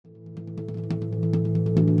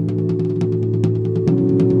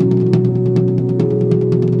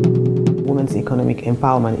economic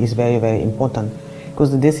empowerment is very, very important, because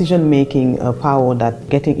the decision-making power that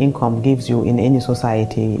getting income gives you in any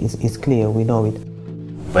society is clear. We know it.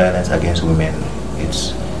 Violence against women,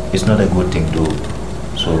 it's not a good thing to.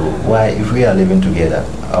 So why, if we are living together,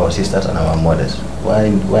 our sisters and our mothers,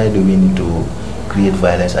 why do we need to create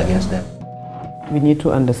violence against them? We need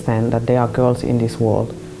to understand that there are girls in this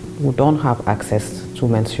world who don't have access to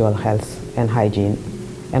menstrual health and hygiene,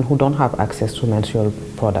 and who don't have access to menstrual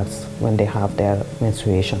products when they have their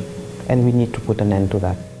menstruation. And we need to put an end to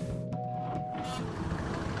that.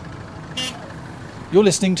 You're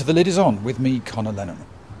listening to The Lid Is On with me, Connor Lennon.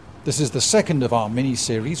 This is the second of our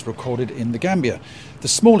mini-series recorded in the Gambia, the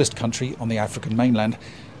smallest country on the African mainland,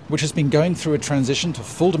 which has been going through a transition to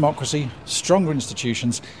full democracy, stronger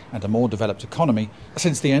institutions and a more developed economy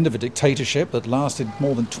since the end of a dictatorship that lasted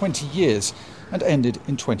more than 20 years and ended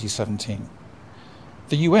in 2017.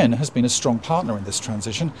 The UN has been a strong partner in this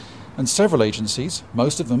transition, and several agencies,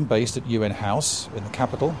 most of them based at UN House in the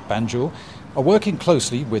capital, Banjul, are working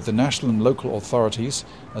closely with the national and local authorities,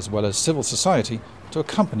 as well as civil society, to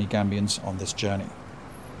accompany Gambians on this journey.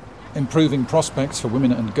 Improving prospects for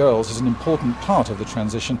women and girls is an important part of the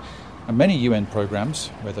transition, and many UN programmes,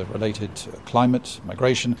 whether related to climate,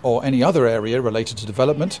 migration, or any other area related to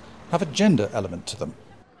development, have a gender element to them.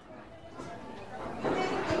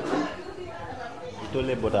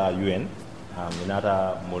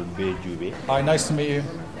 Hi, nice to meet you.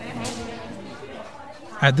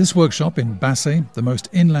 At this workshop in Basse, the most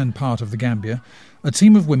inland part of the Gambia, a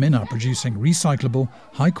team of women are producing recyclable,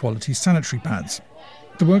 high-quality sanitary pads.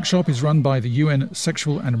 The workshop is run by the UN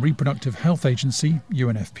Sexual and Reproductive Health Agency,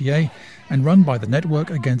 UNFPA, and run by the Network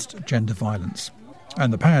Against Gender Violence.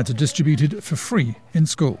 And the pads are distributed for free in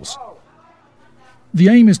schools. The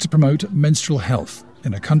aim is to promote menstrual health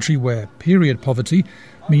in a country where period poverty,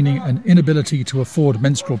 meaning an inability to afford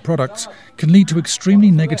menstrual products, can lead to extremely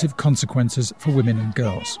negative consequences for women and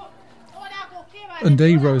girls.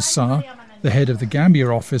 Nde Rose Sarr, the head of the Gambia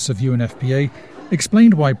office of UNFPA,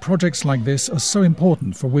 explained why projects like this are so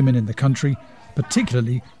important for women in the country,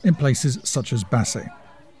 particularly in places such as Basse.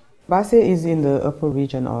 Basse is in the upper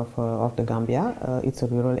region of the Gambia. It's a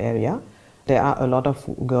rural area. There are a lot of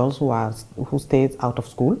girls who stay out of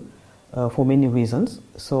school for many reasons.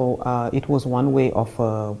 So it was one way of,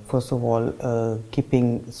 first of all,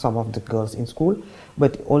 keeping some of the girls in school,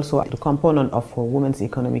 but also the component of women's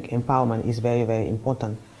economic empowerment is very, very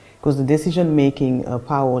important. Because the decision-making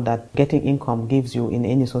power that getting income gives you in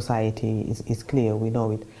any society is clear, we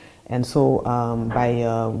know it. And so by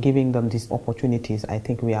giving them these opportunities, I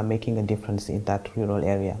think we are making a difference in that rural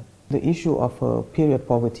area. The issue of period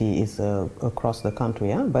poverty is across the country,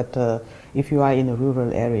 yeah? But if you are in a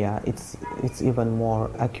rural area, it's even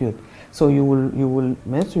more acute. So you will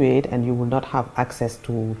menstruate and you will not have access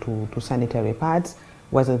to sanitary pads,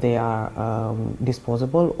 whether they are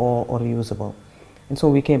disposable or reusable. And so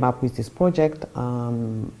we came up with this project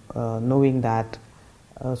knowing that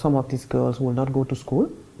some of these girls will not go to school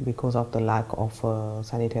because of the lack of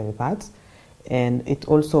sanitary pads. And it's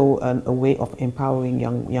also a way of empowering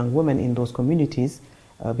young women in those communities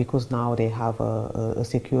because now they have a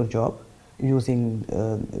secure job using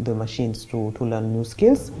the machines to learn new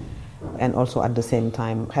skills, and also at the same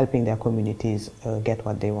time helping their communities get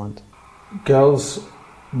what they want. Girls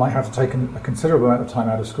might have to take a considerable amount of time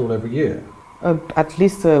out of school every year. At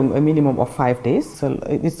least a minimum of 5 days. So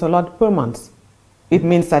it's a lot per month. It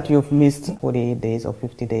means that you've missed 48 days or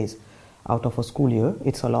 50 days out of a school year.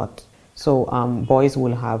 It's a lot. So boys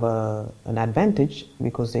will have an advantage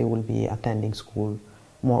because they will be attending school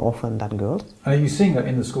more often than girls. And are you seeing that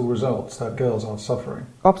in the school results, that girls are suffering?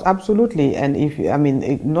 Absolutely. And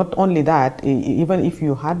not only that, even if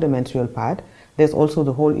you had the menstrual pad, there's also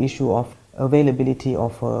the whole issue of availability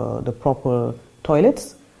of the proper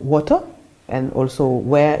toilets, water, and also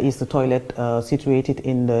where is the toilet situated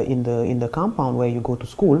in the compound where you go to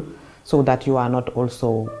school, so that you are not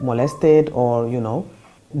also molested or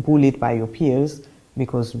bullied by your peers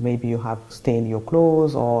because maybe you have stained your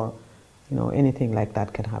clothes or anything like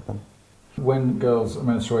that can happen. When girls are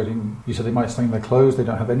menstruating, you said they might stain their clothes, they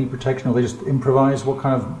don't have any protection, or they just improvise. What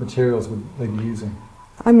kind of materials would they be using?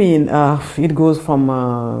 It goes from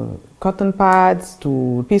cotton pads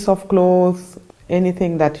to piece of cloth,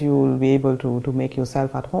 anything that you will be able to make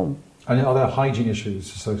yourself at home. And are there hygiene issues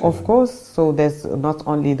associated? Of course. So there's not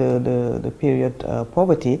only the period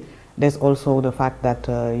poverty, there's also the fact that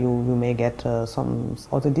you may get some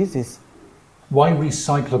other disease. Why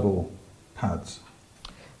recyclable pads?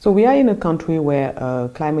 So we are in a country where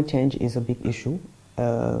climate change is a big issue,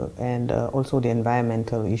 and also the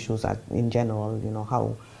environmental issues in general,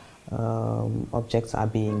 how objects are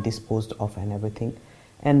being disposed of and everything.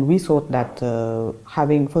 And we thought that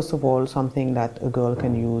having, first of all, something that a girl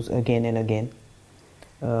can use again and again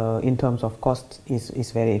in terms of cost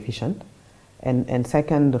is very efficient. And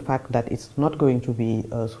second, the fact that it's not going to be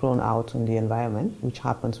thrown out in the environment, which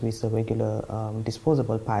happens with the regular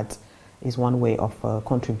disposable pads, is one way of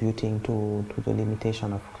contributing to the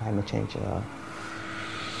limitation of climate change.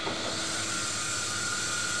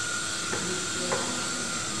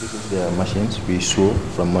 This is the machines we sew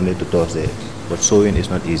from Monday to Thursday, but sewing is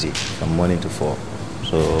not easy from morning to 4.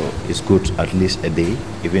 So it's good at least a day,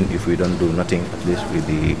 even if we don't do nothing, at least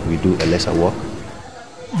we do a lesser work.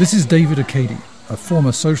 This is David Akedi, a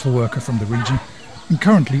former social worker from the region and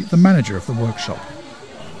currently the manager of the workshop.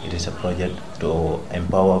 It is a project to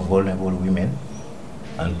empower vulnerable women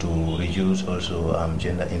and to reduce also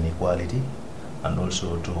gender inequality, and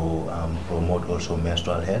also to promote also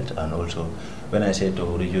menstrual health, and also when I say to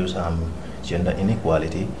reduce gender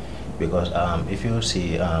inequality, because if you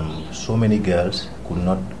see so many girls could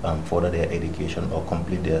not further their education or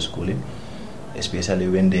complete their schooling, especially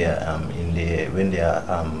when they are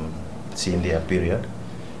seeing their period.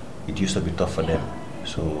 It used to be tough for them,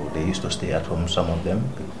 so they used to stay at home, some of them.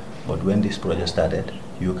 But when this project started,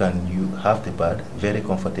 you have the pad very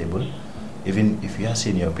comfortable. Even if you are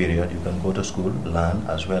seeing your period, you can go to school, learn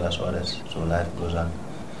as well as others, so life goes on.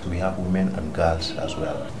 We have women and girls as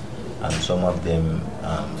well, and some of them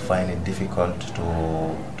find it difficult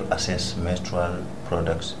to access menstrual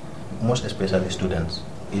products, most especially students.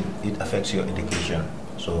 It affects your education,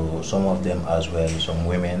 so some of them as well, some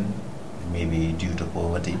women maybe due to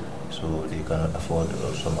poverty, so they cannot afford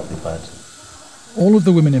some of the pads. All of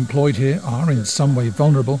the women employed here are in some way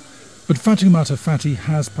vulnerable, but Fatoumata Fati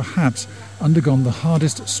has perhaps undergone the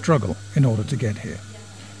hardest struggle in order to get here.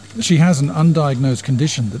 She has an undiagnosed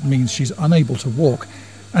condition that means she's unable to walk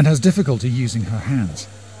and has difficulty using her hands.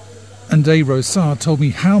 Ndeye Rosar told me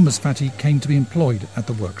how Ms. Fati came to be employed at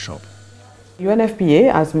the workshop.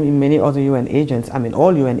 UNFPA, as many other UN agents,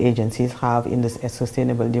 all UN agencies have in the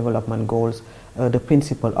Sustainable Development Goals the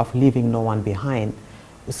principle of leaving no one behind.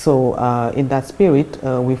 So in that spirit,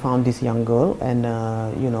 we found this young girl, and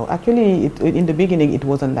actually in the beginning it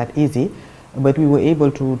wasn't that easy, but we were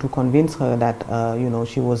able to convince her that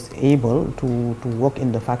she was able to work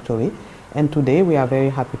in the factory. And today we are very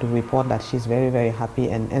happy to report that she's very, very happy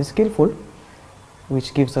and skillful,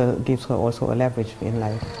 which gives her also a leverage in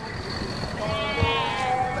life.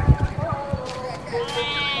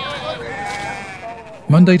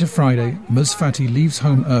 Monday to Friday, Ms. Fati leaves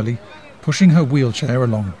home early, pushing her wheelchair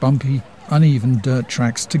along bumpy, uneven dirt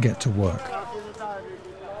tracks to get to work.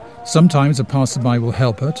 Sometimes a passerby will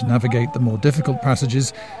help her to navigate the more difficult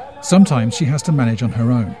passages. Sometimes she has to manage on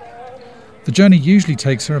her own. The journey usually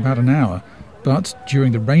takes her about an hour, but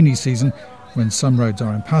during the rainy season, when some roads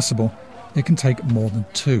are impassable, it can take more than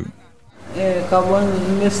 2.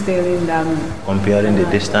 Comparing the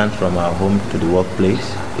distance from our home to the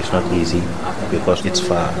workplace is not easy because it's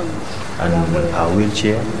far, and our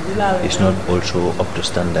wheelchair is not also up to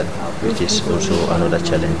standard, which is also another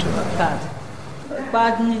challenge to her.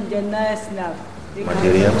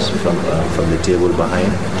 Materials from the table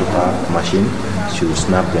behind to her machine, she will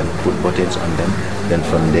snap them, put buttons on them, then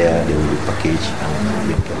from there they will be packaged and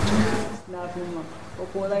be kept.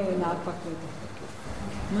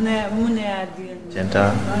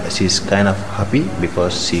 Jenta, she's kind of happy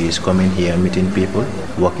because she is coming here, meeting people,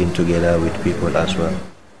 working together with people as well.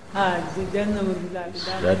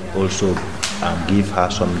 That also gives her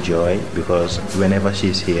some joy because whenever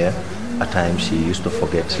she's here, at times she used to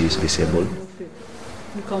forget she is disabled.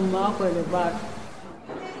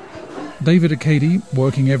 David Akedi,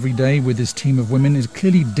 working every day with his team of women, is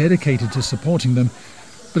clearly dedicated to supporting them,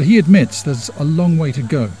 but he admits there's a long way to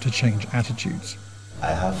go to change attitudes.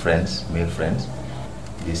 I have friends, male friends.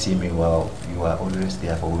 They see me, wow, you are always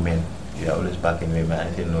there for women. You are always backing women.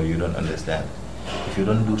 I say, no, you don't understand. If you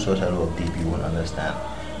don't do social work deep, you won't understand.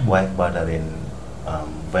 Why bothering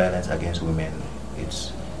violence against women?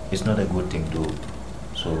 It's not a good thing to do.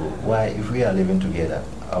 So why, if we are living together,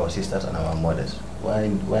 our sisters and our mothers, why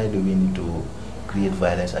do we need to create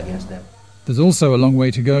violence against them? There's also a long way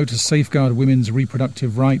to go to safeguard women's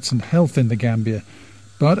reproductive rights and health in the Gambia.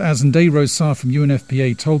 But as Ndeye Rosar from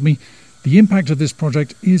UNFPA told me, the impact of this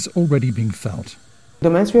project is already being felt.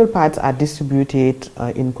 The menstrual pads are distributed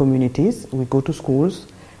in communities. We go to schools,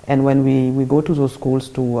 and when we go to those schools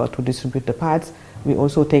to distribute the pads, we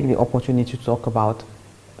also take the opportunity to talk about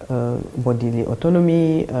bodily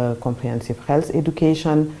autonomy, comprehensive health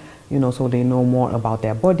education, so they know more about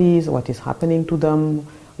their bodies, what is happening to them,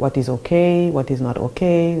 what is okay, what is not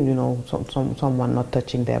okay, someone not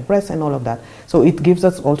touching their breast and all of that. So it gives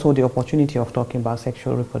us also the opportunity of talking about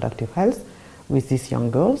sexual reproductive health with these young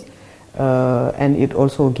girls. And it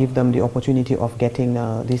also gives them the opportunity of getting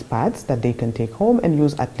these pads that they can take home and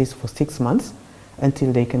use at least for 6 months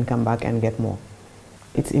until they can come back and get more.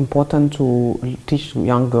 It's important to teach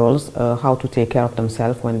young girls how to take care of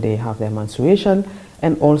themselves when they have their menstruation,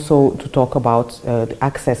 and also to talk about the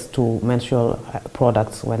access to menstrual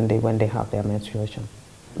products when they have their menstruation.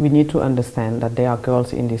 We need to understand that there are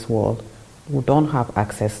girls in this world who don't have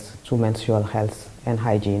access to menstrual health and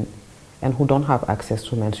hygiene, and who don't have access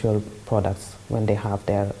to menstrual products when they have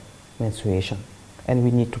their menstruation. And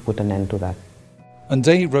we need to put an end to that.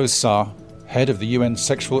 Nde Rose Sarr, head of the UN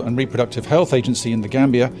Sexual and Reproductive Health Agency in the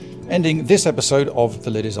Gambia, ending this episode of The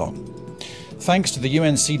Lid Is On. Thanks to the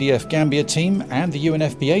UNCDF Gambia team and the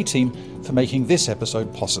UNFPA team for making this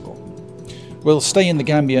episode possible. We'll stay in the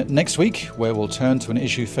Gambia next week, where we'll turn to an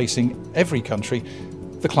issue facing every country,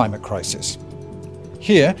 the climate crisis.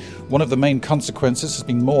 Here, one of the main consequences has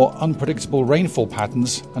been more unpredictable rainfall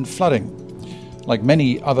patterns and flooding. Like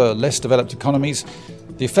many other less developed economies,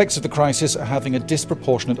 the effects of the crisis are having a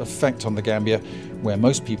disproportionate effect on the Gambia, where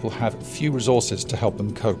most people have few resources to help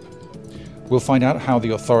them cope. We'll find out how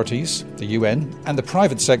the authorities, the UN, and the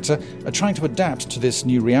private sector are trying to adapt to this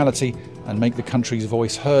new reality and make the country's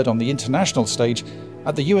voice heard on the international stage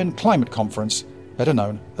at the UN Climate Conference, better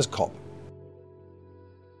known as COP.